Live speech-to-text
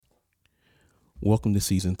Welcome to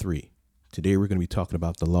season 3. Today we're going to be talking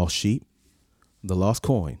about the lost sheep, the lost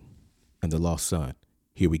coin, and the lost son.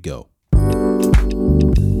 Here we go.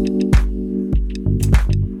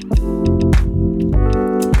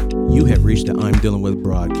 You have reached the I'm Dealing With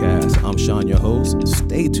broadcast. I'm Sean, your host.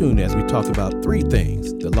 Stay tuned as we talk about 3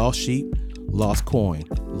 things: the lost sheep, lost coin,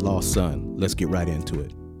 lost son. Let's get right into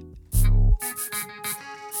it.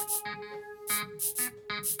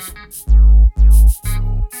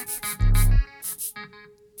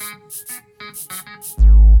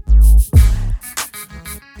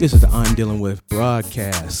 This is the I'm Dealing With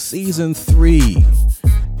broadcast, season 3.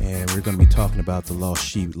 And we're going to be talking about the lost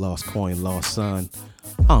sheep, lost coin, lost son.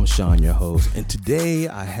 I'm Sean, your host. And today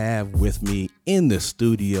I have with me in the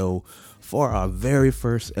studio for our very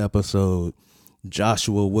first episode,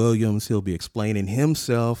 Joshua Williams. He'll be explaining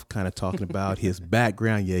himself, kind of talking about his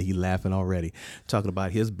background. Yeah, he's laughing already. Talking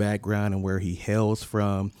about his background and where he hails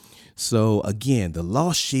from. So again, the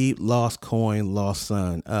lost sheep, lost coin, lost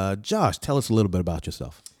son. Josh, tell us a little bit about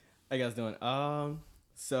yourself. How you guys doing?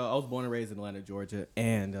 So I was born and raised in Atlanta, Georgia,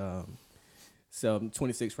 and so I'm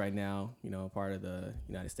 26 right now. You know, part of the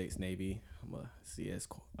United States Navy. I'm a CS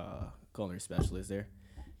culinary specialist there,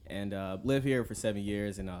 and lived here for 7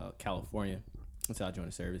 years in California until I joined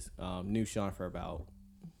the service. Knew Sean for about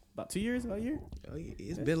 2 years, about a year. Oh,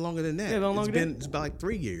 it's been longer than that. Yeah, longer than It's about like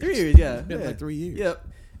 3 years. 3 years, yeah. It's been like 3 years. Yep.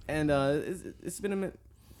 And it's been a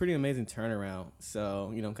pretty amazing turnaround.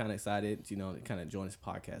 So, you know, I'm kind of excited, to kind of join this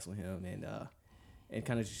podcast with him and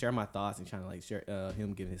kind of share my thoughts and trying to like share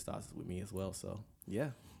him giving his thoughts with me as well. So, yeah.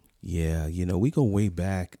 Yeah, we go way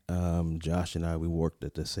back. Josh and I, we worked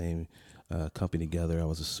at the same company together. I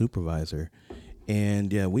was a supervisor.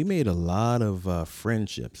 And yeah, we made a lot of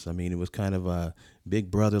friendships. I mean, it was kind of a big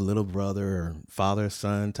brother, little brother, or father,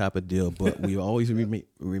 son type of deal. But we always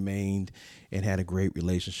remained and had a great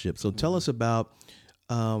relationship. So tell us about,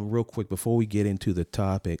 real quick, before we get into the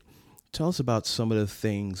topic, tell us about some of the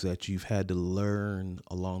things that you've had to learn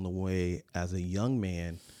along the way as a young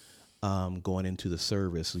man going into the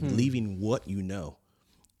service, leaving what you know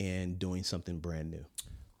and doing something brand new.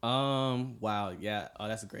 Wow. Yeah. Oh,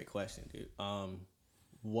 that's a great question, dude.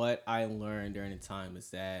 What I learned during the time is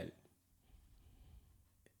that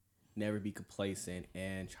never be complacent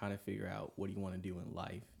and trying to figure out what do you want to do in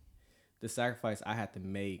life. The sacrifice I had to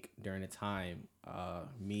make during the time,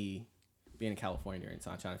 me being in California during the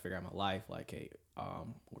time, trying to figure out my life, like, hey,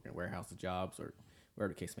 working warehouse jobs or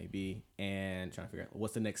whatever the case may be, and trying to figure out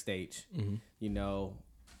what's the next stage,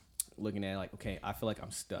 looking at like, okay, I feel like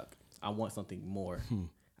I'm stuck. I want something more.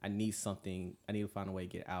 I need something. I need to find a way to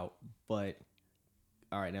get out. But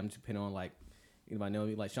all right, I'm just depending on like anybody know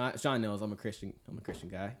me. Like Sean knows I'm a Christian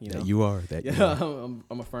guy. You know, that you are.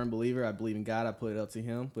 I'm a firm believer. I believe in God. I put it up to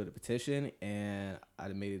Him, put a petition, and I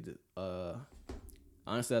made it.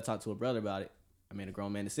 Honestly, I talked to a brother about it. I made a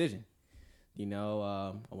grown man decision. I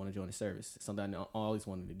want to join the service. It's something I always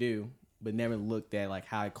wanted to do, but never looked at like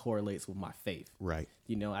how it correlates with my faith. Right.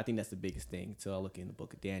 I think that's the biggest thing. Until I look in the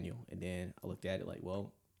book of Daniel, and then I looked at it like,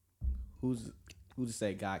 well, who's to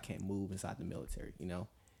say God can't move inside the military?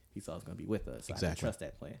 He's always going to be with us. So exactly. I have to trust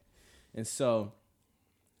that plan. And so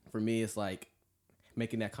for me, it's like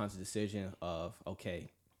making that conscious decision of,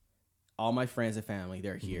 okay, all my friends and family,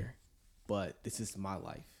 they're here, but this is my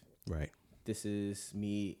life. Right. This is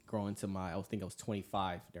me growing to I was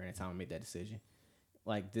 25 during the time I made that decision.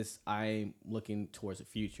 Like this, I'm looking towards the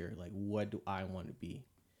future. Like, what do I want to be?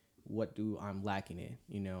 What do I'm lacking in?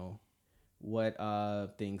 What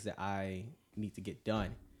things that I need to get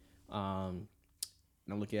done?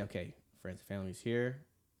 And I'm looking at, okay, friends and family's here.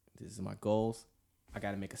 This is my goals. I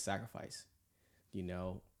got to make a sacrifice. I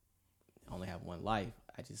only have one life.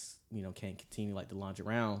 I just, can't continue like to lounge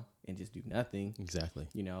around and just do nothing. Exactly.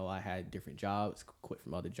 I had different jobs, quit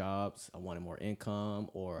from other jobs. I wanted more income,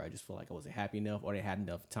 or I just felt like I wasn't happy enough, or they had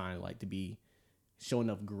enough time like to be show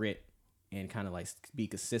enough grit and kind of like be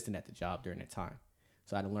consistent at the job during that time.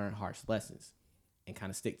 So I had to learn harsh lessons and kind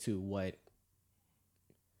of stick to what,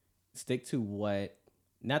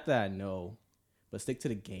 not that I know, but stick to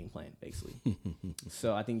the game plan, basically.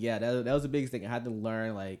 So I think, that was the biggest thing. I had to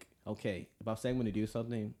learn, like, okay, if I'm saying I'm going to do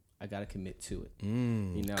something, I got to commit to it.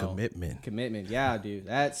 Commitment. Yeah, dude.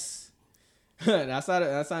 That's, I signed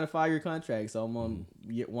a 5-year contract, so I'm on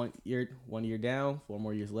one year down, 4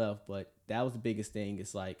 more years left. But that was the biggest thing.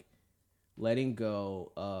 It's like letting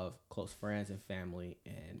go of close friends and family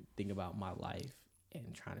and think about my life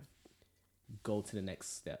and trying to go to the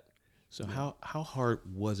next step. So how hard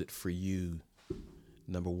was it for you,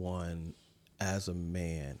 number one, as a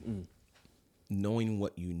man, knowing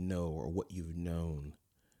what you know or what you've known,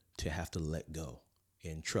 to have to let go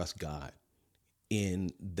and trust God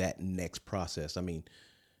in that next process? I mean,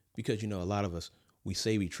 because, a lot of us, we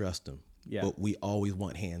say we trust him, but we always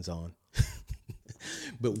want hands-on.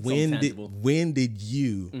 But when did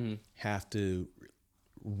you have to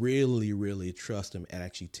really, really trust him and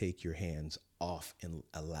actually take your hands off and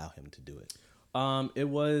allow him to do it? It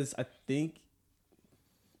was, I think,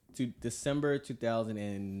 to December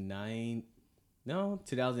 2009. No,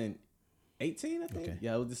 2018, I think. Okay.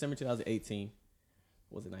 Yeah, it was December 2018.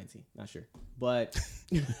 Was it 19? Not sure. But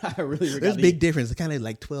I really forgot. There's a big difference. It's kind of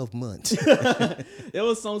like 12 months. It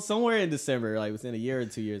was somewhere in December, like within a year or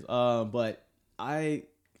 2 years. But I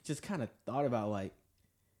just kind of thought about like,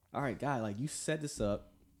 all right, God, like you set this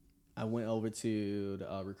up. I went over to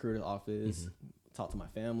the recruiter's office, talked to my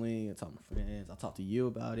family, I talked to my friends, I talked to you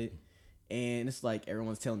about it. And it's like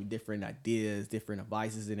everyone's telling me different ideas, different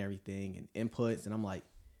advices and everything and inputs. And I'm like,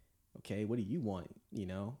 okay, what do you want?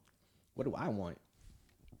 What do I want?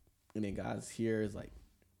 And then God's here is like,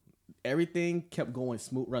 everything kept going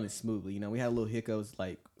running smoothly. We had a little hiccups,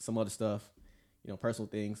 like some other stuff, personal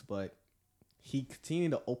things, but he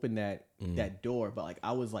continued to open that door. But like,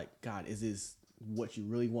 I was like, God, is this what you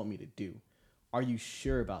really want me to do? Are you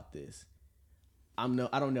sure about this? I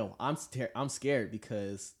don't know. I'm scared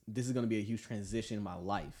because this is going to be a huge transition in my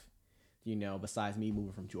life, besides me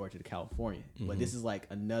moving from Georgia to California. But this is like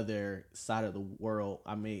another side of the world.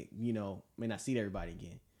 I may not see everybody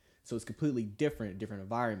again. So it's completely different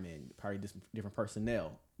environment, probably different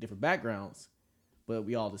personnel, different backgrounds, but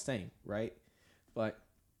we all the same, right? But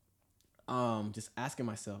just asking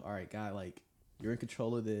myself, all right, God, like you're in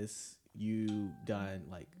control of this. You done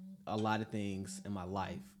like a lot of things in my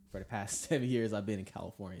life for the past 7 years I've been in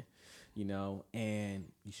California, and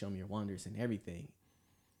you show me your wonders and everything.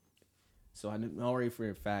 So I know already for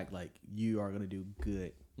a fact, like you are going to do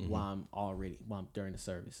good while I'm during the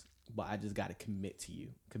service. But I just got to commit to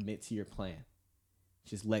you, commit to your plan.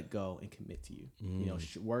 Just let go and commit to you.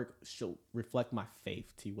 Should reflect my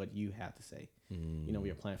faith to what you have to say. What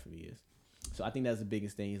your plan for me is. So I think that's the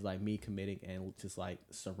biggest thing is like me committing and just like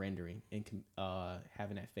surrendering and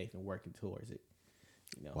having that faith and working towards it.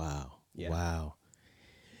 Wow. Yeah. Wow.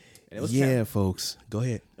 And it was folks. Go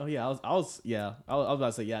ahead. Oh yeah, I was about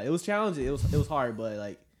to say it was challenging. It was hard, but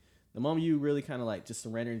like the moment you really kind of like just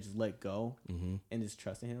surrender and just let go and just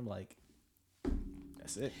trust in him, like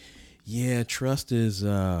that's it. Yeah, trust is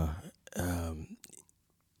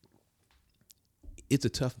it's a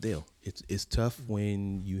tough deal. It's tough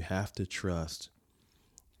when you have to trust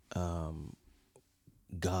God.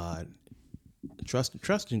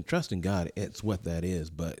 Trusting God, it's what that is,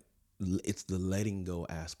 but it's the letting go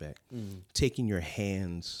aspect. Taking your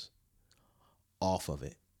hands off of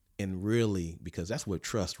it. And really, because that's what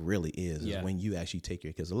trust really is when you actually take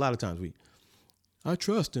your, because a lot of times I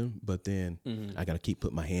trust him, but then I got to keep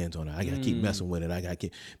putting my hands on it. I got to keep messing with it. I got to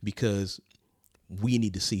keep, because we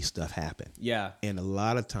need to see stuff happen. Yeah. And a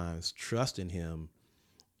lot of times trusting him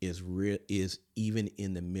is even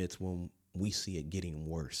in the midst when we see it getting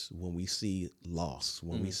worse, when we see loss,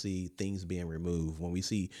 when we see things being removed, when we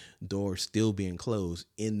see doors still being closed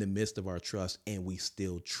in the midst of our trust, and we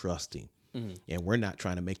still trusting. And we're not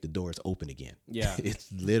trying to make the doors open again. Yeah. It's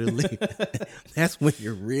literally, that's when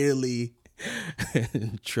you're really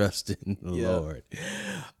trusting the Lord.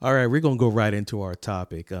 All right, we're going to go right into our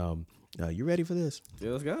topic. You ready for this?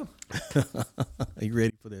 Yeah, let's go. Are you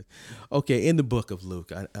ready for this? Okay, in the book of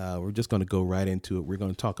Luke, we're just going to go right into it. We're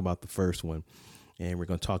going to talk about the first one, and we're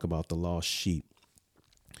going to talk about the lost sheep.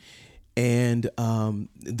 And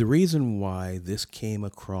the reason why this came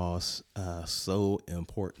across so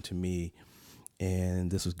important to me,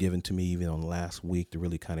 and this was given to me even on last week to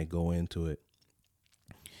really kind of go into it,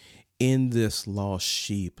 in this lost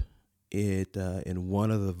sheep, it in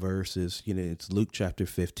one of the verses, it's Luke chapter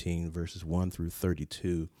 15, verses 1 through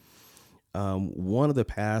 32. One of the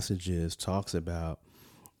passages talks about,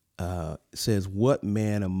 says, "What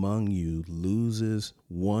man among you loses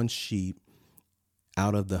one sheep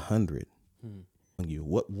out of the 100? You,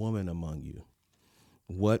 what woman among you,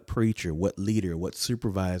 what preacher, what leader, what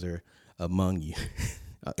supervisor among you?"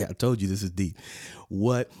 I told you this is deep.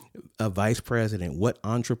 What a vice president, what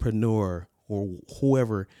entrepreneur or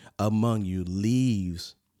whoever among you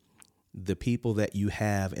leaves the people that you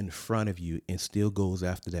have in front of you and still goes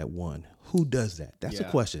after that one? Who does that? That's the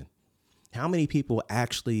question. How many people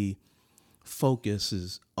actually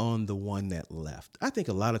focuses on the one that left? I think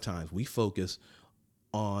a lot of times we focus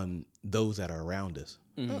on those that are around us.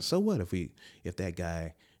 So what if that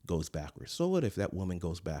guy goes backwards? So what if that woman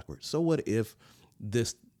goes backwards? So what if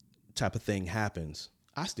this type of thing happens?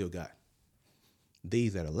 I still got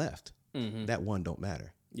these that are left. That one don't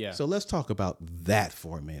matter. Yeah. So let's talk about that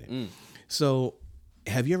for a minute. So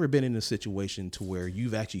have you ever been in a situation to where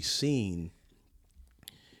you've actually seen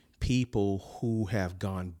people who have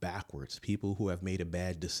gone backwards, people who have made a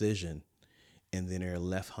bad decision, and then they're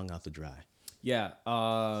left hung out to dry? Yeah.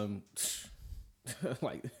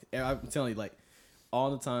 Like I'm telling you, like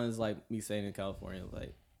all the times, like me staying in California,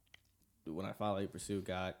 like when I finally pursued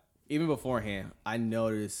God, even beforehand, I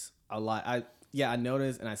noticed a lot. I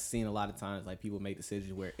noticed and I seen a lot of times like people make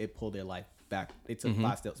decisions where it pulled their life back. They took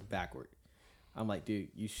 5 steps backward. I'm like, dude,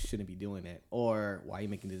 you shouldn't be doing that. Or why are you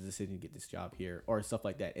making this decision to get this job here? Or stuff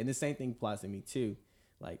like that. And the same thing applies to me too.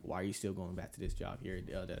 Like, why are you still going back to this job here?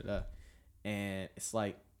 And it's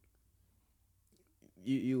like,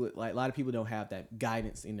 you like a lot of people don't have that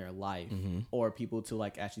guidance in their life or people to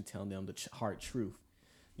like actually tell them the hard truth,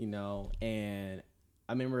 you know? And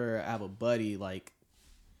I remember I have a buddy, like,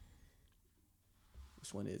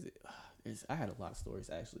 which one is it? I had a lot of stories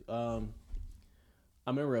actually. I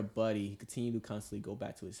remember a buddy, he continued to constantly go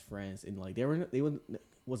back to his friends and like they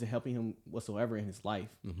wasn't helping him whatsoever in his life.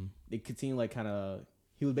 They continued like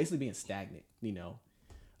he was basically being stagnant, you know.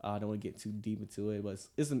 I don't want to get too deep into it, but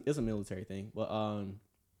it's a military thing. But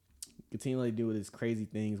continually do his crazy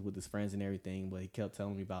things with his friends and everything. But he kept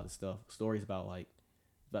telling me about the stories about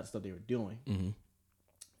the stuff they were doing,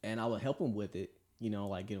 and I would help him with it. You know,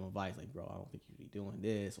 like give him advice, like, bro, I don't think you should be doing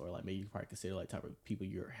this, or like maybe you probably consider like type of people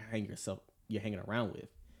you're hanging around with.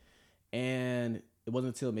 And it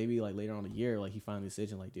wasn't until maybe like later on in the year, like he found a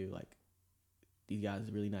decision, like, dude, like these guys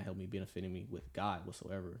really not helping me, benefiting me with God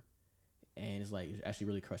whatsoever. And it's like, it's actually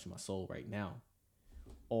really crushing my soul right now.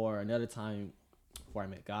 Or another time before I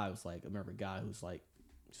met God, it was like, I remember a guy who's like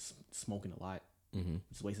just smoking a lot,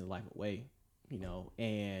 just wasting his life away, you know.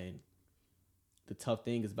 And the tough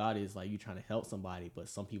thing about it is like, you're trying to help somebody, but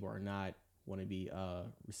some people are not want to be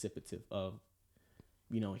receptive of,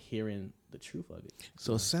 you know, hearing the truth of it.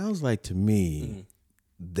 So it sounds like to me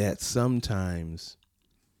that sometimes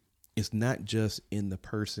it's not just in the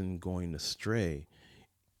person going astray.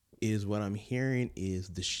 Is what I'm hearing is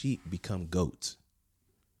the sheep become goats.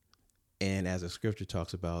 And as the scripture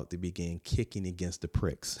talks about, they begin kicking against the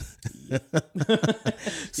pricks.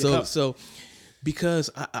 So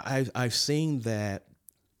because I've seen that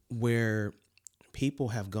where people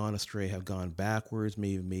have gone astray, have gone backwards,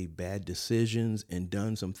 maybe made bad decisions and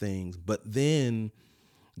done some things, but then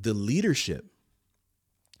the leadership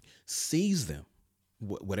sees them,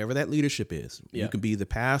 whatever that leadership is. Yeah. You can be the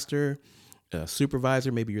pastor,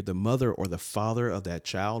 supervisor, maybe you're the mother or the father of that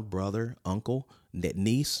child, brother, uncle,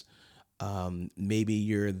 niece. Maybe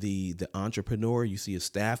you're the entrepreneur. You see a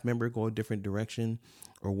staff member go a different direction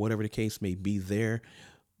or whatever the case may be there.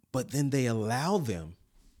 But then they allow them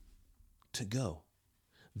to go.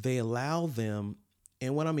 They allow them.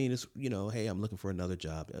 And what I mean is, you know, hey, I'm looking for another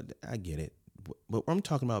job. I get it. But I'm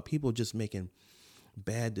talking about people just making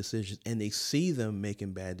bad decisions and they see them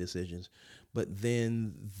making bad decisions, but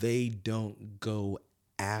then they don't go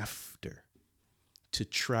after to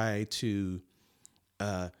try to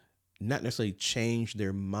not necessarily change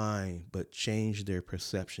their mind, but change their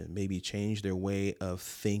perception, maybe change their way of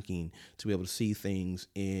thinking to be able to see things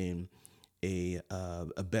in a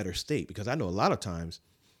better state. Because I know a lot of times,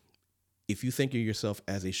 if you think of yourself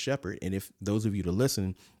as a shepherd, and if those of you to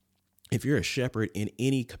listen, if you're a shepherd in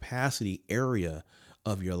any capacity area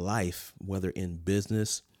of your life, whether in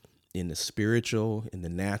business, in the spiritual, in the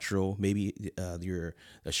natural, maybe you're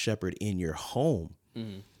a shepherd in your home.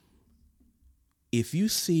 If you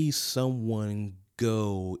see someone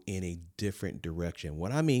go in a different direction,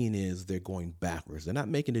 what I mean is they're going backwards. They're not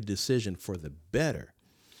making a decision for the better,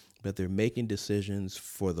 but they're making decisions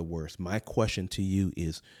for the worse. My question to you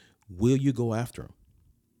is, will you go after them?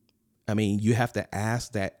 I mean, you have to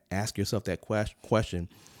ask yourself that question.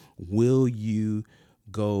 Will you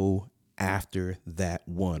go after that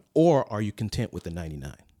one, or are you content with the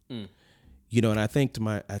 99? You know, and I think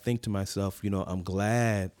to myself, you know, I'm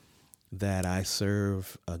glad that I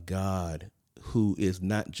serve a God who is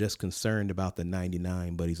not just concerned about the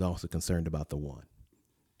 99, but he's also concerned about the one.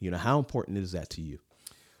 You know, how important is that to you?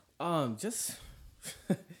 Just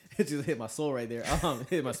it just hit my soul right there.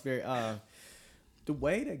 Hit my spirit. The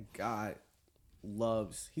way that God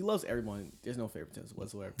he loves everyone. There's no favoritism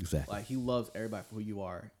whatsoever. Exactly. Like he loves everybody for who you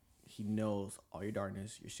are. He knows all your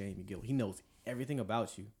darkness, your shame, your guilt. He knows everything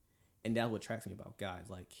about you, and that's what attracts me about God.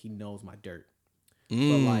 Like he knows my dirt. But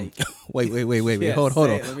like, wait. Yeah,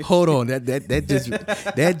 hold on.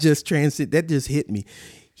 That just hit me.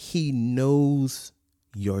 He knows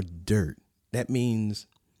your dirt. That means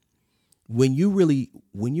when you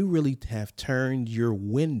really have turned your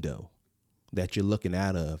window that you're looking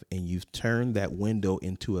out of, and you've turned that window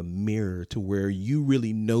into a mirror to where you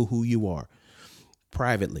really know who you are.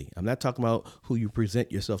 privately. I'm not talking about who you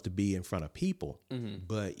present yourself to be in front of people,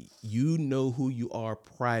 but you know who you are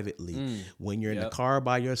privately. When you're in the car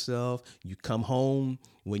by yourself, you come home,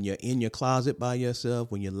 when you're in your closet by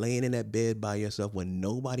yourself, when you're laying in that bed by yourself, when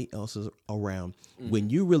nobody else is around, when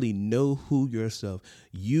you really know who yourself,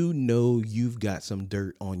 you know you've got some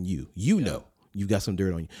dirt on you. You know you've got some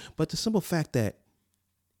dirt on you. But the simple fact that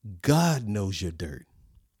God knows your dirt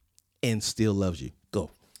and still loves you.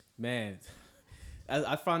 Go. Man,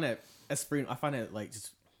 I find that as freedom. I find that like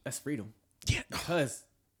just that's freedom. Yeah. Because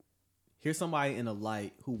here's somebody in the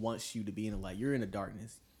light who wants you to be in the light. You're in the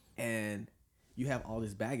darkness, and you have all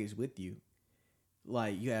this baggage with you.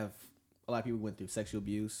 Like you have a lot of people went through sexual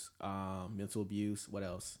abuse, mental abuse. What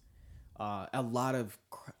else? A lot of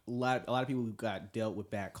people who got dealt with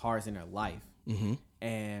bad cars in their life.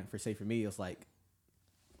 And for me, it was like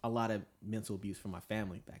a lot of mental abuse from my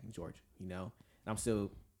family back in Georgia. And I'm still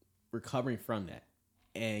recovering from that.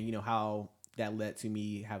 And you know how that led to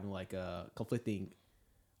me having like a having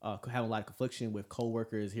a lot of confliction with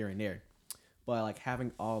coworkers here and there. But like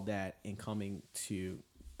having all that and coming to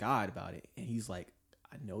God about it, and He's like,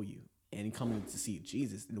 I know you, and he coming to see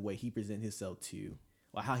Jesus in the way He presented Himself to,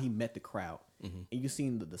 or how He met the crowd, and you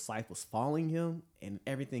seen the disciples following Him and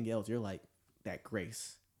everything else. You're like that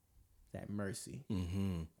grace, that mercy,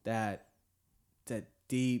 that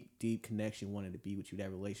deep connection, wanted to be with you,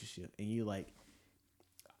 that relationship, and you're like.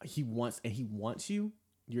 He wants you.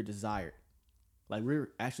 You're desired, like we're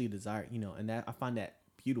actually desired, and that I find that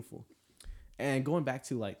beautiful. And going back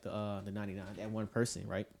to like the 99, that one person,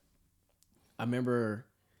 right? I remember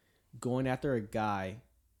going after a guy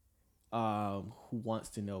who wants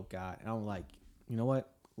to know God, and I'm like, you know what?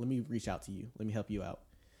 Let me reach out to you. Let me help you out.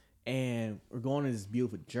 And we're going on this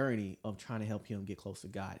beautiful journey of trying to help him get close to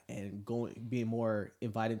God and being more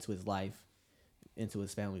invited into his life, into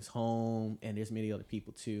his family's home, and there's many other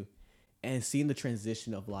people too, and seeing the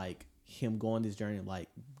transition of like him going this journey, like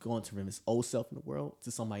going from his old self in the world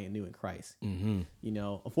to somebody new in Christ.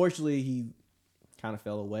 Unfortunately, he kind of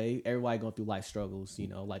fell away. Everybody going through life struggles,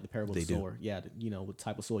 like the parable of the sower. Yeah, what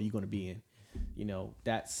type of soil you're going to be in.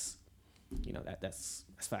 That's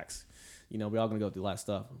facts. We're all going to go through a lot of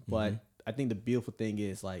stuff, but I think the beautiful thing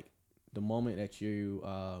is like the moment that you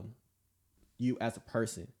as a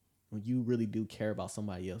person, when you really do care about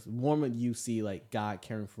somebody else, the moment you see like God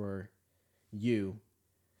caring for you,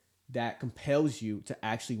 that compels you to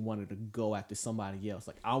actually want to go after somebody else.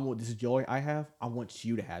 Like, I want this joy I have, I want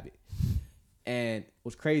you to have it. And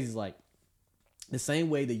what's crazy is like the same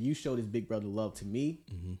way that you show this big brother love to me,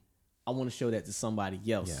 I want to show that to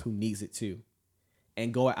somebody else who needs it too,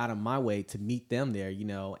 and go out of my way to meet them there,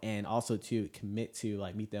 and also to commit to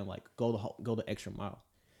like meet them, like go the extra mile.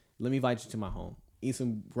 Let me invite you to my home. Eat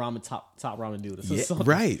some ramen, top ramen noodles. Yeah,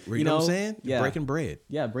 right. You know what I'm saying? Yeah. Breaking bread.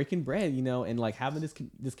 Yeah, breaking bread, and like having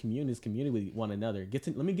this community with one another.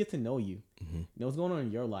 Let me get to know you. What's going on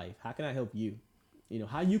in your life? How can I help you?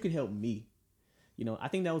 How you can help me. I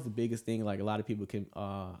think that was the biggest thing. Like a lot of people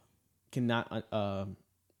cannot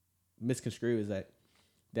misconstrue is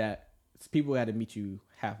that people had to meet you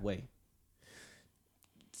halfway.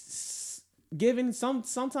 Given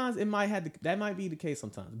sometimes that might be the case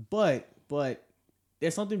sometimes, but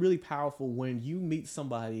there's something really powerful when you meet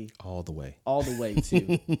somebody all the way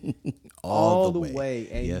too, all the way.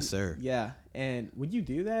 And yes, sir. Yeah, and when you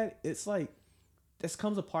do that, it's like this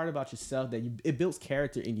comes a part about yourself that it builds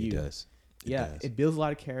character in you. It does. It builds a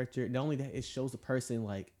lot of character. Not only that, it shows the person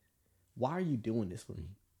like, why are you doing this for me?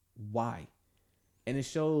 Why? And it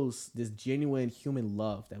shows this genuine human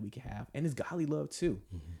love that we can have, and this godly love too.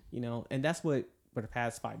 And that's what for the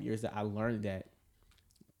past 5 years that I learned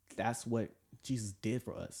that's what Jesus did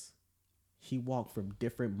for us. He walked from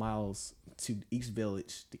different miles to each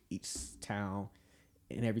village, to each town,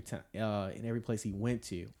 and every time, in every place he went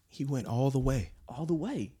to. He went all the way. All the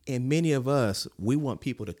way. And many of us, we want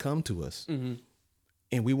people to come to us, and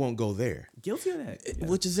we won't go there. Guilty of that. Yeah.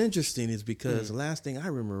 Which is interesting is because the last thing I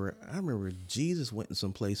remember Jesus went in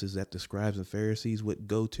some places that the scribes and Pharisees would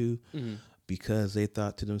go to because they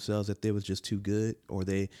thought to themselves that they was just too good, or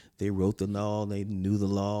they wrote the law, they knew the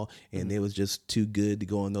law, and they was just too good to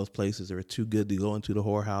go in those places. They were too good to go into the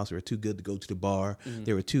whorehouse. They were too good to go to the bar.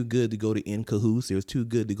 They were too good to go to In Cahoots. They were too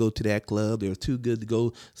good to go to that club. They were too good to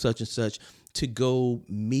go such and such, to go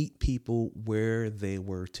meet people where they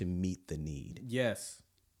were to meet the need. Yes.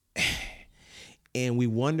 And we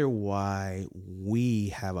wonder why we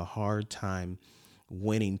have a hard time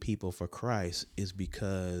winning people for Christ is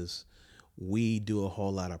because we do a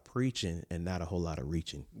whole lot of preaching and not a whole lot of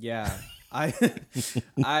reaching. Yeah. I can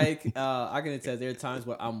attest there are times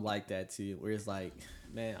where I'm like that too, where it's like,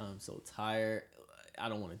 man, I'm so tired. I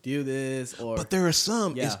don't want to do this. Or But there are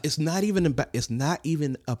some. Yeah. It's not even about. It's not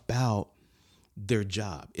even about their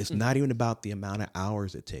job. It's not even about the amount of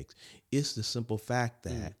hours it takes. It's the simple fact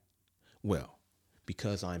that, well,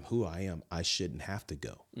 because I'm who I am, I shouldn't have to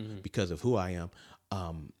go. Because of who I am,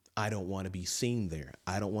 I don't want to be seen there.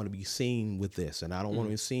 I don't want to be seen with this, and I don't want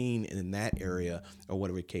to be seen in that area, or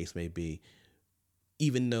whatever the case may be.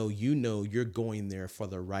 Even though you know you're going there for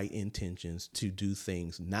the right intentions to do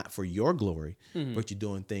things not for your glory, but you're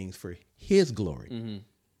doing things for His glory.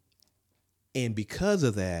 And because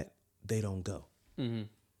of that, they don't go.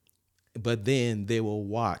 But then they will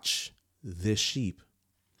watch this sheep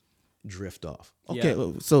drift off. Okay,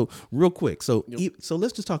 so real quick. So so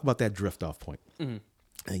let's just talk about that drift off point. And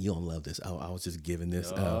you don't love this. I was just giving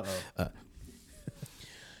this. And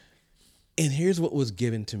here's what was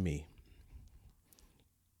given to me.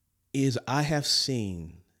 Is I have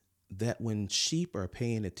seen that when sheep are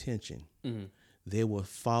paying attention, they will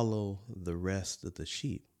follow the rest of the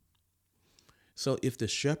sheep. So if the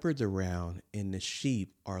shepherd's around and the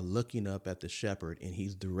sheep are looking up at the shepherd and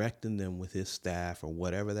he's directing them with his staff or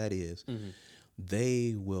whatever that is,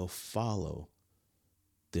 they will follow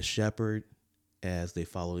the shepherd as they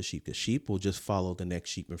follow the sheep. The sheep will just follow the next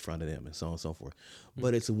sheep in front of them and so on and so forth.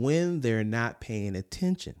 But it's when they're not paying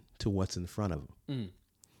attention to what's in front of them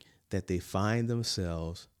that they find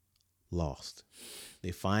themselves lost.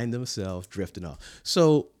 They find themselves drifting off.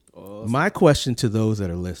 So my question to those that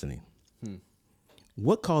are listening,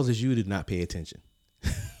 what causes you to not pay attention?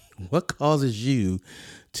 What causes you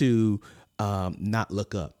to not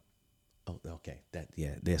look up? Oh, okay.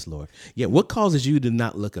 That's Lord. Yeah. What causes you to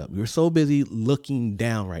not look up? You're so busy looking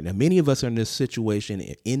down right now. Many of us are in this situation,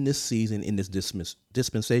 in this season, in this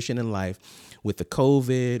dispensation in life with the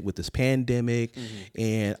COVID, with this pandemic.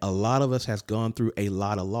 And a lot of us has gone through a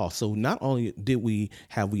lot of loss. So not only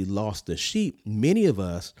have we lost the sheep, many of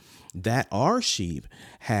us that are sheep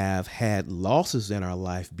have had losses in our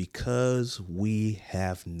life because we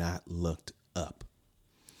have not looked up.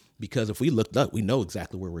 Because if we looked up, we know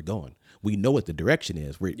exactly where we're going. We know what the direction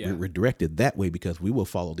is. We're directed that way because we will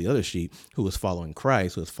follow the other sheep who is following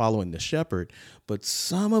Christ, who is following the shepherd. But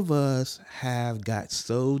some of us have got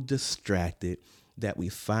so distracted that we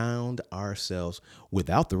found ourselves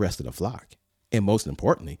without the rest of the flock. And most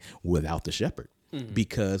importantly, without the shepherd,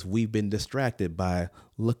 because we've been distracted by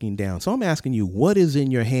looking down. So I'm asking you, what is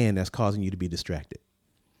in your hand that's causing you to be distracted?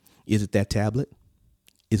 Is it that tablet?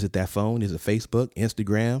 Is it that phone? Is it Facebook,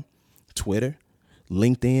 Instagram, Twitter,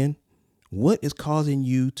 LinkedIn? What is causing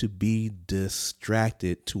you to be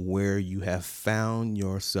distracted to where you have found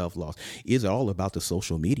yourself lost? Is it all about the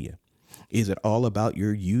social media? Is it all about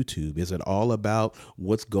your YouTube? Is it all about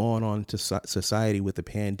what's going on to society with the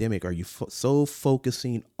pandemic? Are you so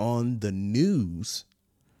focusing on the news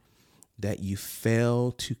that you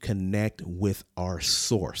fail to connect with our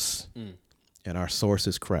source? And our source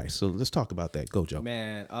is Christ. So let's talk about that. Go, Joe.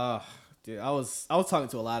 Man, dude, I was talking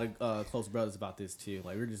to a lot of close brothers about this too.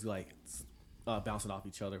 Like we're just like bouncing off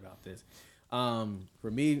each other about this.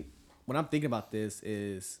 For me, when I'm thinking about this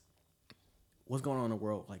is what's going on in the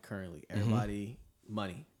world like currently. Everybody,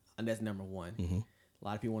 money, and that's number one. A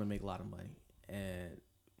lot of people want to make a lot of money, and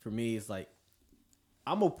for me, it's like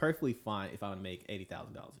I'm perfectly fine if I would make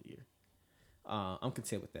 $80,000 a year. I'm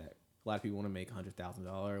content with that. A lot of people want to make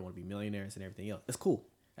 $100,000, want to be millionaires and everything else. That's cool.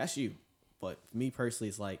 That's you. But for me personally,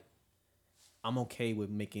 it's like I'm okay with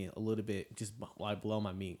making a little bit just like below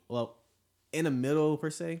my meat. Well, in the middle per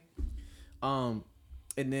se. And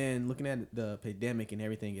then looking at the pandemic and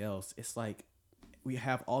everything else, it's like we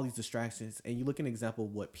have all these distractions. And you look at an example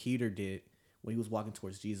of what Peter did when he was walking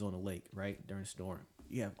towards Jesus on the lake, right? During a storm.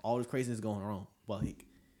 You have all this craziness going on. But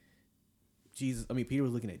Peter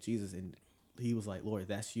was looking at Jesus and he was like, Lord,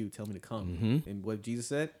 that's you. Tell me to come. And what Jesus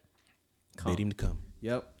said? Come. Made him to come.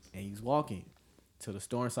 Yep. And he's walking till the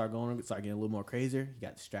storm started getting a little more crazier. He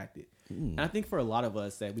got distracted. And I think for a lot of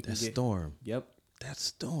us that we can get storm. Yep. That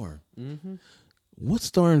storm. What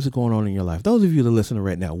storms are going on in your life? Those of you that are listening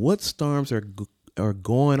right now, what storms are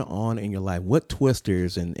going on in your life? What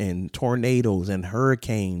twisters and tornadoes and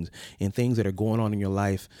hurricanes and things that are going on in your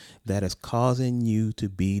life that is causing you to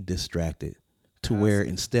be distracted? To where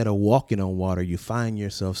instead of walking on water, you find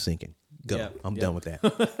yourself sinking. Go. I'm done with that.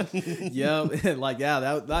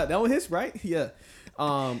 That one hits right. Yeah.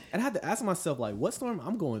 And I had to ask myself, like, what storm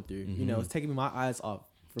I'm going through? You know, it's taking my eyes off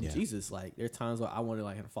from Jesus. Like, there are times where I want to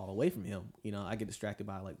like fall away from him. You know, I get distracted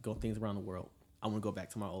by like things around the world. I want to go back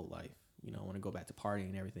to my old life. You know, I want to go back to partying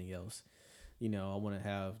and everything else. You know, I want to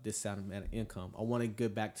have this sound of income. I want to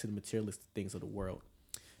get back to the materialistic things of the world.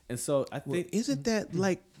 And so I think isn't that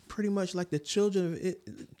like pretty much like the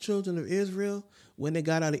children of Israel when they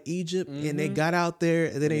got out of Egypt and they got out there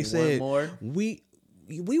and then they said more.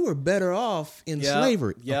 we were better off in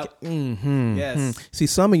slavery. Yep. Okay. Yes. See,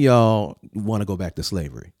 some of y'all want to go back to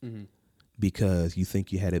slavery because you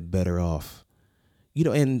think you had it better off. You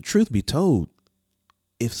know, and truth be told,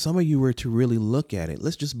 if some of you were to really look at it,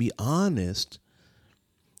 let's just be honest.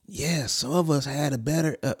 Yeah, some of us had a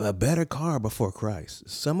better car before Christ.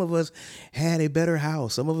 Some of us had a better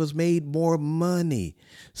house. Some of us made more money.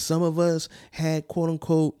 Some of us had, quote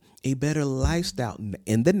unquote, a better lifestyle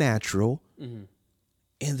in the natural. And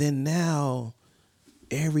then now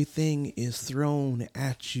everything is thrown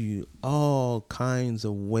at you all kinds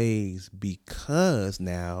of ways because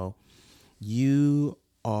now you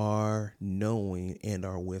are knowing and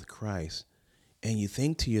are with Christ. And you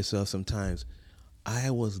think to yourself sometimes,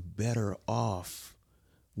 I was better off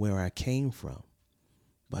where I came from.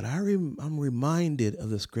 But I'm reminded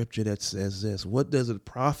of the scripture that says this: what does it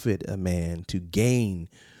profit a man to gain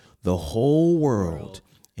the whole world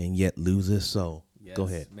and yet lose his soul? Yes, Go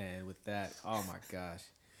ahead. Man, with that, oh my gosh.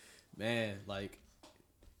 Man, like,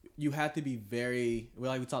 you have to be very,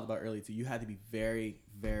 well, like we talked about earlier too, you have to be very,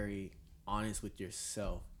 very honest with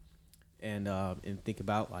yourself and think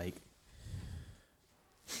about, like,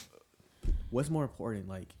 what's more important,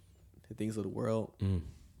 like the things of the world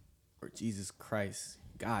or Jesus Christ,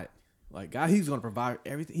 God. Like, God, he's going to provide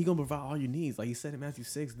everything. He's going to provide all your needs. Like he said in Matthew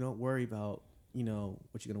 6, don't worry about, you know,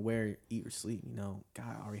 what you're going to wear, eat, or sleep. You know,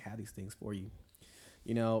 God already had these things for you.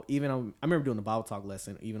 You know, even I remember doing the Bible talk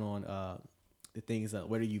lesson, even on the things that,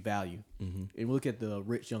 what do you value? And we look at the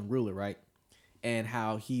rich young ruler, right? And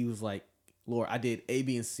how he was like, Lord, I did A,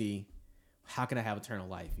 B, and C. How can I have eternal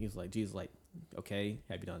life? He was like, Jesus, like, okay,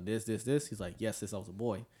 have you done this, this, this? He's like, yes, since I was a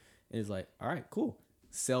boy. And he's like, all right, cool.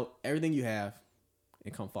 Sell everything you have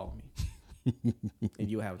and come follow me. And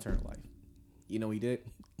you'll have eternal life. You know what he did?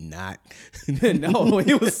 Not. No,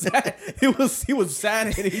 he was sad. He was sad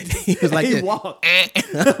and he was like, he walked.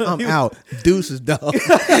 I'm out. Deuces, dog.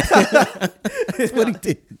 That's what he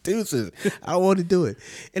did. Deuces. I don't want to do it.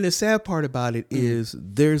 And the sad part about it is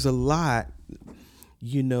there's a lot,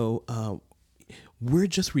 you know, we're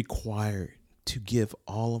just required to give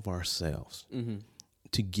all of ourselves,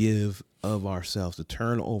 to give of ourselves, to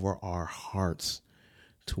turn over our hearts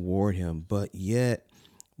toward him. But yet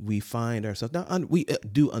we find ourselves, now we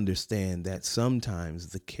do understand that sometimes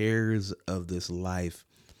the cares of this life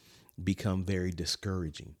become very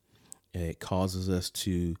discouraging. And it causes us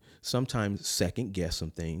to sometimes second guess some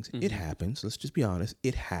things. It happens. Let's just be honest.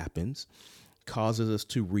 It happens. Causes us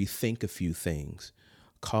to rethink a few things.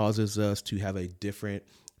 Causes us to have a different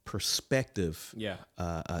perspective,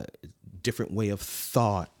 a different way of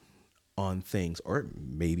thought on things, or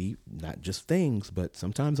maybe not just things, but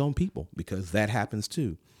sometimes on people, because that happens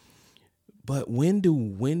too. But when do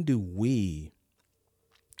we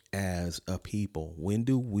as a people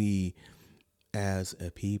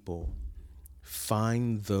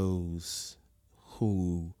find those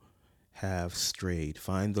who have strayed,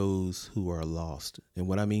 find those who are lost? And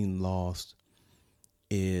what I mean lost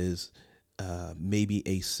is maybe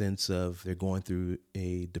a sense of they're going through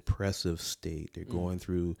a depressive state. They're going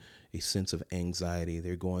through a sense of anxiety.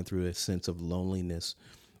 They're going through a sense of loneliness,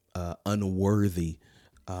 unworthy,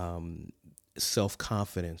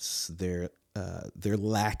 self-confidence. They're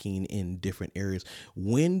lacking in different areas.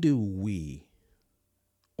 When do we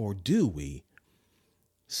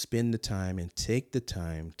spend the time and take the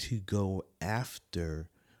time to go after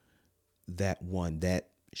that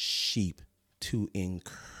sheep, to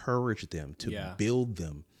encourage them, to build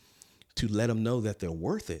them, to let them know that they're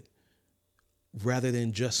worth it, rather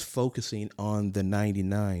than just focusing on the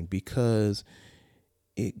 99? Because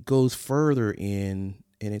it goes further in,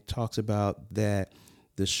 and it talks about that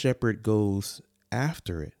the shepherd goes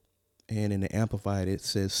after it. And in the Amplified, it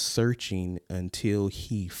says searching until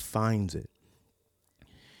he finds it.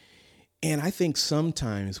 And I think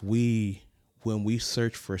sometimes when we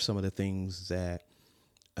search for some of the things that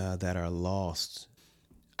are lost,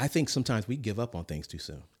 I think sometimes we give up on things too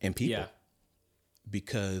soon, and people,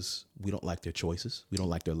 because we don't like their choices. We don't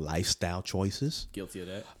like their lifestyle choices. Guilty of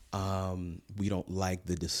that. We don't like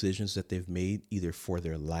the decisions that they've made, either for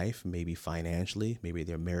their life, maybe financially, maybe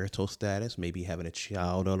their marital status, maybe having a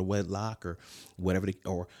child out of wedlock, or whatever,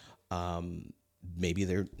 maybe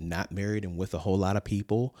they're not married and with a whole lot of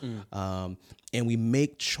people. And we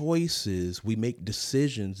make choices, we make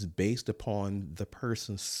decisions based upon the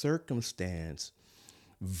person's circumstance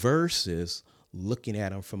versus looking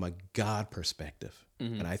at them from a God perspective.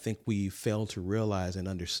 And I think we fail to realize and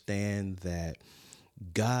understand that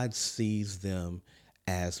God sees them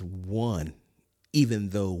as one, even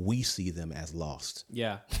though we see them as lost.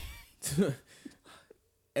 Yeah.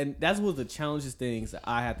 And that's one of the challenges things that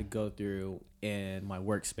I had to go through in my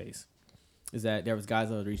workspace, is that there was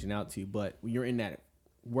guys I was reaching out to, but when you're in that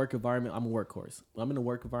work environment, I'm a workhorse. When I'm in a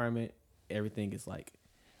work environment, everything is like,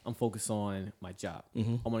 I'm focused on my job.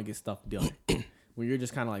 I want to get stuff done. When you're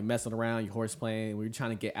just kind of like messing around, you're horse playing, when you're trying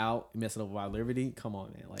to get out, messing up my liberty, come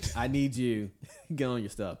on, man. Like, I need you to get on your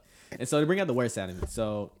stuff. And so they bring out the worst out of me.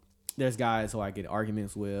 So there's guys who I get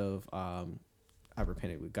arguments with. I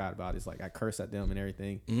repented with God about it. It's like I curse at them and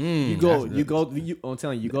everything. I'm telling you, you go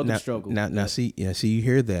through struggle. Now, see, you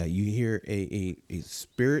hear that. You hear a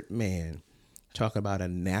spirit man talk about a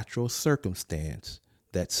natural circumstance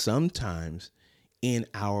that sometimes in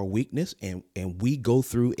our weakness, and we go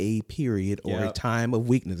through a period or a time of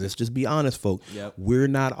weakness. Let's just be honest, folks. We're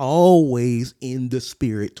not always in the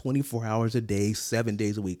spirit 24 hours a day, 7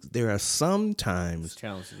 days a week. There are some times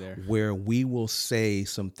where we will say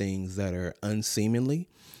some things that are unseemly.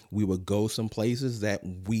 We will go some places that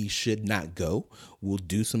we should not go. We'll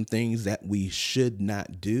do some things that we should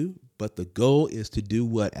not do. But the goal is to do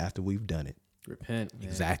what after we've done it? Repent. Man.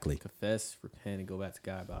 Exactly. Confess, repent, and go back to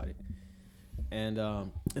God about it. And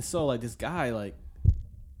so like this guy, like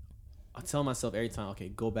I tell myself every time, okay,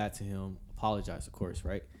 go back to him, apologize, of course,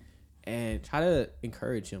 right? And try to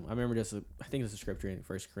encourage him. I remember I think there's a scripture in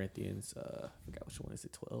 1 Corinthians, I forgot which one, is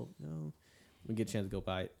it 12? No, we get a chance to go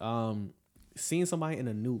by it. Seeing somebody in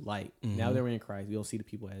a new light. Now that we're in Christ, we don't see the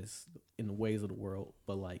people as in the ways of the world,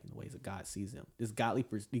 but like in the ways that God sees them. This godly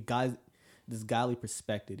perspective,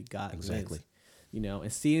 the God exactly, lens, you know,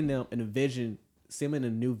 and seeing them in a vision. See him in a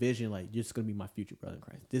new vision, like, you're just going to be my future brother in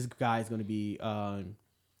Christ. This guy is going to be,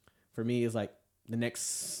 for me, is like the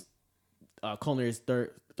next culinary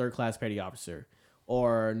third class petty officer,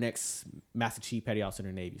 or next Master Chief Petty Officer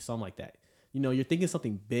in the Navy, something like that. You know, you're thinking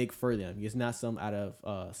something big for them. It's not some out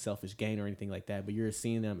of selfish gain or anything like that, but you're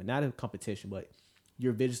seeing them, and not in competition, but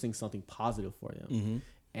you're envisioning something positive for them.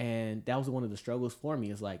 And that was one of the struggles for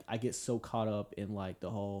me, is like, I get so caught up in like the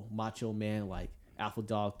whole macho man, like alpha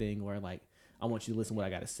dog thing, where like, I want you to listen to what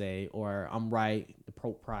I got to say, or I'm right, the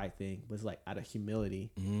pro pride thing. But it's like out of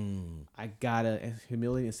humility. Humility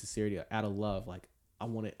and sincerity, out of love. Like, I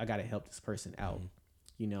got to help this person out.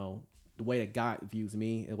 You know, the way that God views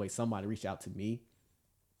me, and the way somebody reached out to me,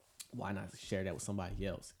 why not share that with somebody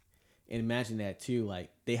else? And imagine that too.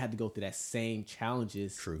 Like, they had to go through that same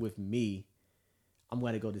challenges with me. I'm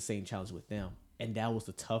going to go through the same challenge with them. And that was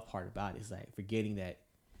the tough part about it. Is like forgetting that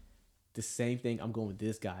the same thing I'm going with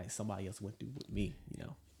this guy, somebody else went through with me, you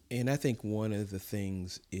know? And I think one of the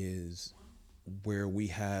things is where we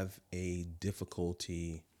have a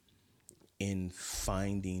difficulty in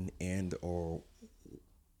finding and or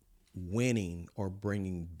winning or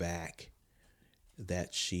bringing back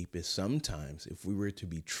that sheep is sometimes, if we were to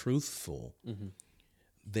be truthful,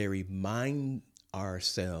 they remind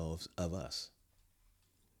ourselves of us.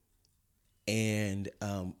 And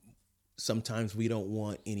sometimes we don't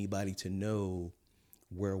want anybody to know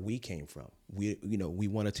where we came from. We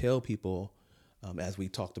want to tell people, as we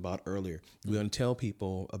talked about earlier, we want to tell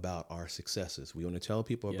people about our successes. We want to tell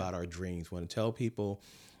people about our dreams. We want to tell people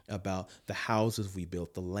about the houses we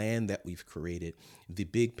built, the land that we've created, the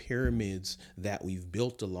big pyramids that we've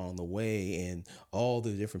built along the way, and all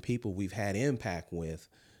the different people we've had impact with.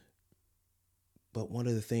 But one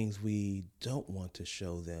of the things we don't want to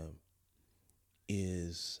show them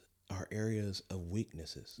is our areas of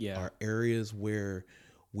weaknesses, our areas where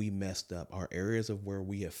we messed up, our areas of where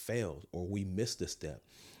we have failed or we missed a step,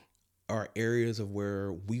 our areas of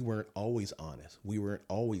where we weren't always honest, we weren't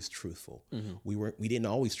always truthful, we didn't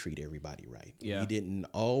always treat everybody right, we didn't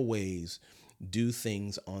always do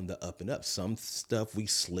things on the up and up. Some stuff we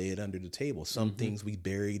slid under the table, some things we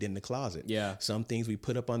buried in the closet, some things we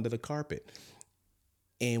put up under the carpet,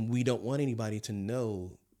 and we don't want anybody to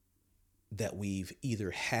know that we've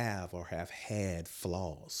either have or have had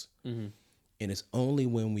flaws. And it's only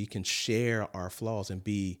when we can share our flaws and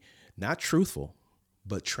be not truthful,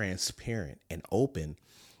 but transparent and open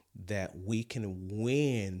that we can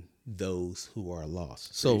win those who are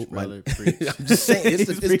lost. So I'm just saying, it's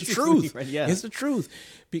the truth. It's the truth.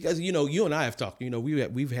 Because, you and I have talked,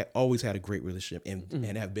 we've always had a great relationship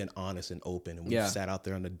and have been honest and open. And we've sat out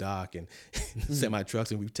there on the dock and semi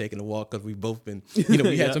trucks and we've taken a walk because we've both been,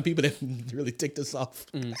 we had some people that really ticked us off.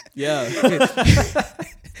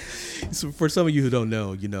 So for some of you who don't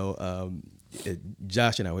know,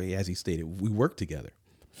 Josh and I, as he stated, we worked together,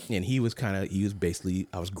 and he was basically,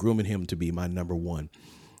 I was grooming him to be my number one.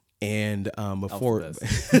 And before,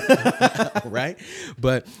 right?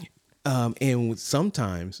 But and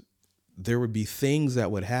sometimes there would be things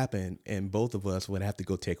that would happen, and both of us would have to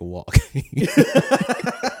go take a walk.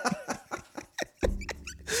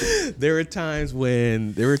 There were times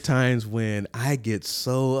when I get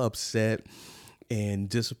so upset and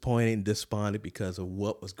disappointed and despondent because of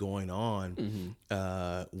what was going on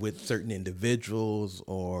with certain individuals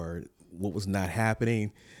or what was not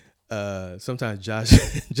happening. Sometimes Josh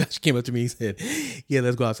came up to me and said, "Yeah,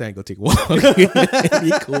 let's go outside and go take a walk." And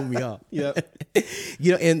he cooled me off. Yep.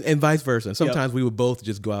 And vice versa. And sometimes we would both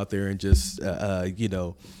just go out there and just, and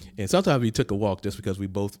sometimes we took a walk just because we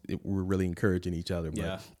both were really encouraging each other.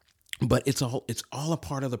 But it's all a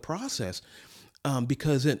part of the process,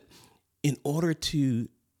 because in order to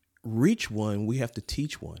reach one, we have to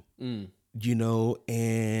teach one. And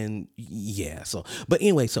yeah. So, but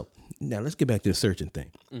anyway, so now let's get back to the searching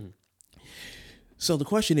thing. So the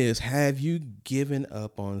question is, have you given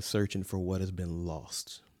up on searching for what has been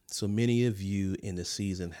lost? So many of you in the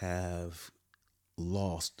season have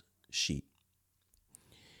lost sheep.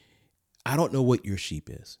 I don't know what your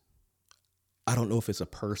sheep is. I don't know if it's a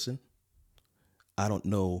person. I don't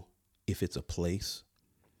know if it's a place.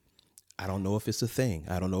 I don't know if it's a thing.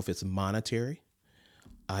 I don't know if it's monetary.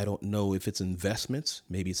 I don't know if it's investments.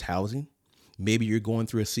 Maybe it's housing. Maybe you're going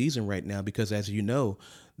through a season right now because, as you know,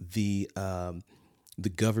 the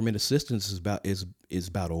government assistance is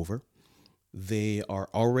about over. They are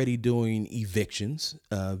already doing evictions,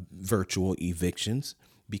 virtual evictions,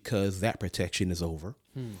 because that protection is over.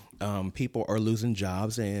 People are losing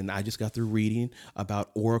jobs, and I just got through reading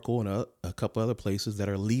about Oracle and a couple other places that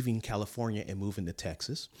are leaving California and moving to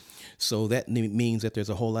Texas. So that means that there's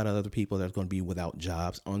a whole lot of other people that are going to be without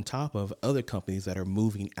jobs, on top of other companies that are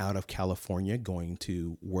moving out of California, going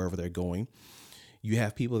to wherever they're going. You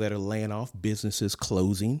have people that are laying off, businesses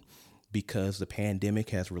closing because the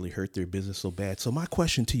pandemic has really hurt their business so bad. So my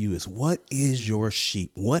question to you is, what is your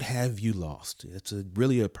sheep? What have you lost? It's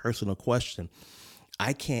really a personal question.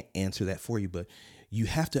 I can't answer that for you, but you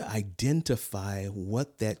have to identify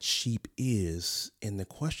what that sheep is. And the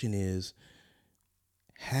question is,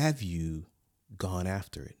 have you gone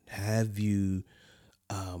after it? Have you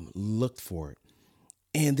looked for it?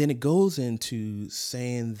 And then it goes into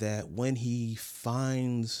saying that when he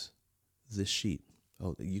finds the sheep,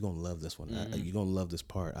 oh, you're going to love this one. You're going to love this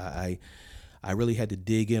part. I really had to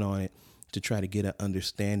dig in on it to try to get an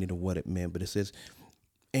understanding of what it meant. But it says,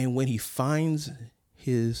 and when he finds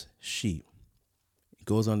his sheep, it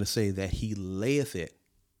goes on to say that he layeth it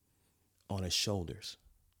on his shoulders.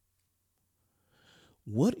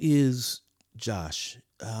 What is, Josh,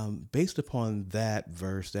 based upon that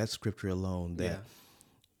verse, that scripture alone, that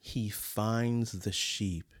he finds the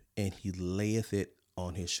sheep and he layeth it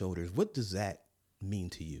on his shoulders, what does that mean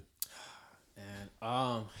to you?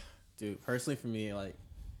 And dude, personally for me, like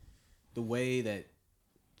the way that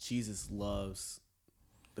Jesus loves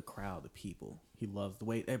the crowd, the people, he loves the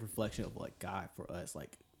way, that reflection of like God for us.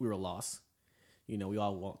 Like we were lost, we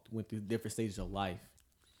all went through different stages of life,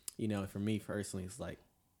 and for me personally, it's like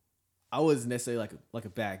I wasn't necessarily like a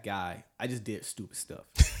bad guy. I just did stupid stuff.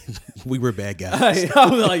 We were bad guys. I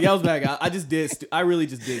was bad guy. I really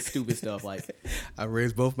just did stupid stuff. Like I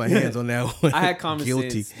raised both my hands on that one. I had common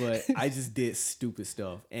sense, but I just did stupid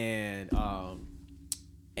stuff. And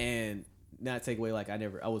not take away, like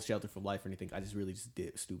I was sheltered from life or anything. I just really just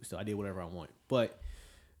did stupid stuff. I did whatever I wanted. But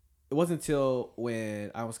it wasn't until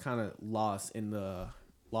when I was kind of lost in the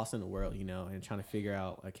world, and trying to figure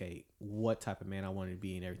out, okay, what type of man I wanted to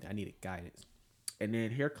be and everything. I needed guidance. And then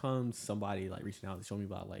here comes somebody like reaching out to show me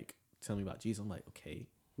about, like, tell me about Jesus. I'm like, okay,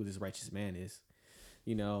 who this righteous man is.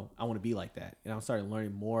 I want to be like that. And I started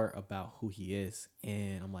learning more about who he is.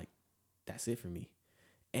 And I'm like, that's it for me.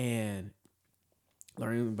 And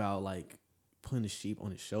learning about, like, putting the sheep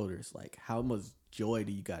on his shoulders, like, how much joy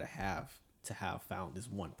do you got to have found this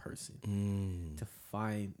one person, to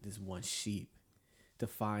find this one sheep, to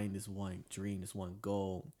find this one dream, this one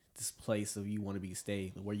goal, this place of you want to be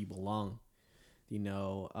stay, where you belong,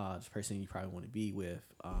 this person you probably want to be with,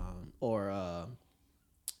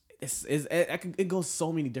 it goes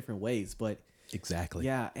so many different ways, but exactly,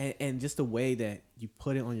 yeah, and just the way that you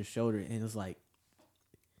put it on your shoulder, and it's like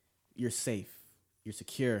you're safe, you're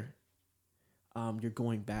secure, you're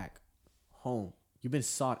going back home, you've been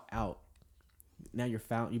sought out, now you're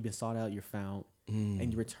found, you've been sought out, you're found,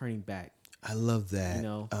 and you're returning back. I love that.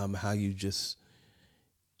 How you've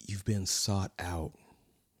been sought out.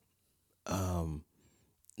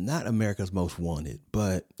 Not America's Most Wanted,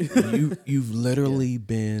 but you've literally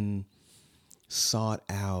been sought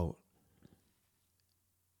out,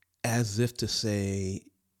 as if to say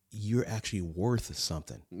you're actually worth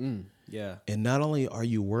something. Yeah. And not only are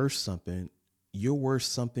you worth something, you're worth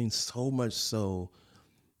something so much so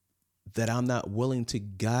that I'm not willing to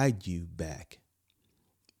guide you back.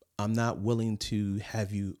 I'm not willing to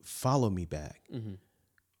have you follow me back. Mm-hmm.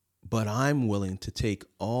 But I'm willing to take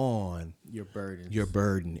on your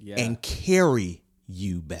burden and carry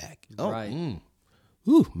you back. Right.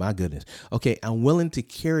 Ooh, my goodness. Okay, I'm willing to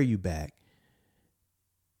carry you back.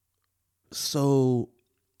 So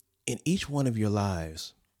in each one of your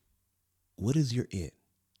lives, what is your it? It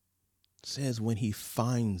says when he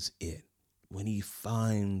finds it, what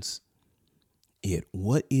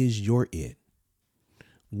is your it?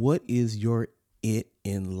 What is your it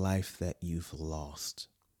in life that you've lost?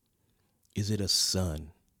 Is it a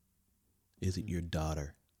son? Is it your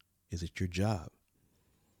daughter? Is it your job?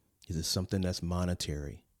 Is it something that's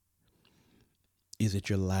monetary? Is it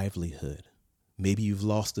your livelihood? Maybe you've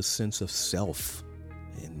lost a sense of self,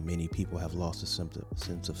 and many people have lost a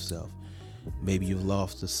sense of self. Maybe you've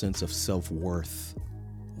lost a sense of self-worth.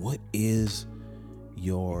 What is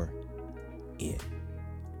your it?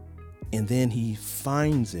 And then he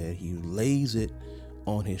finds it, he lays it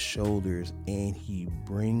on his shoulders, and he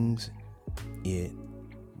brings it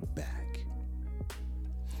back.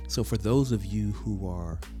 So for those of you who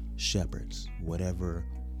are shepherds, whatever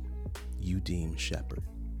you deem shepherd,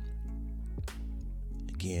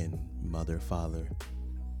 again, mother, father,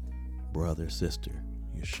 brother, sister,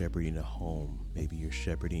 you're shepherding a home. Maybe you're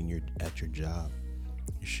shepherding at your job.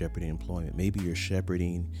 You're shepherding employment. Maybe you're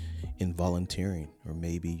shepherding in volunteering, or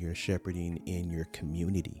maybe you're shepherding in your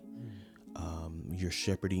community. You're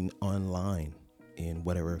shepherding online in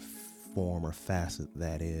whatever form or facet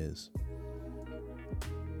that is.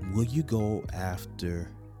 Will you go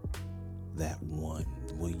after that one?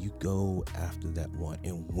 Will you go after that one?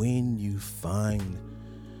 And when you find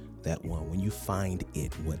that one, when you find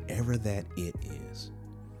it, whatever that it is,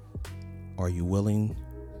 are you willing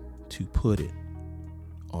to put it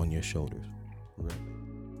on your shoulders? Right.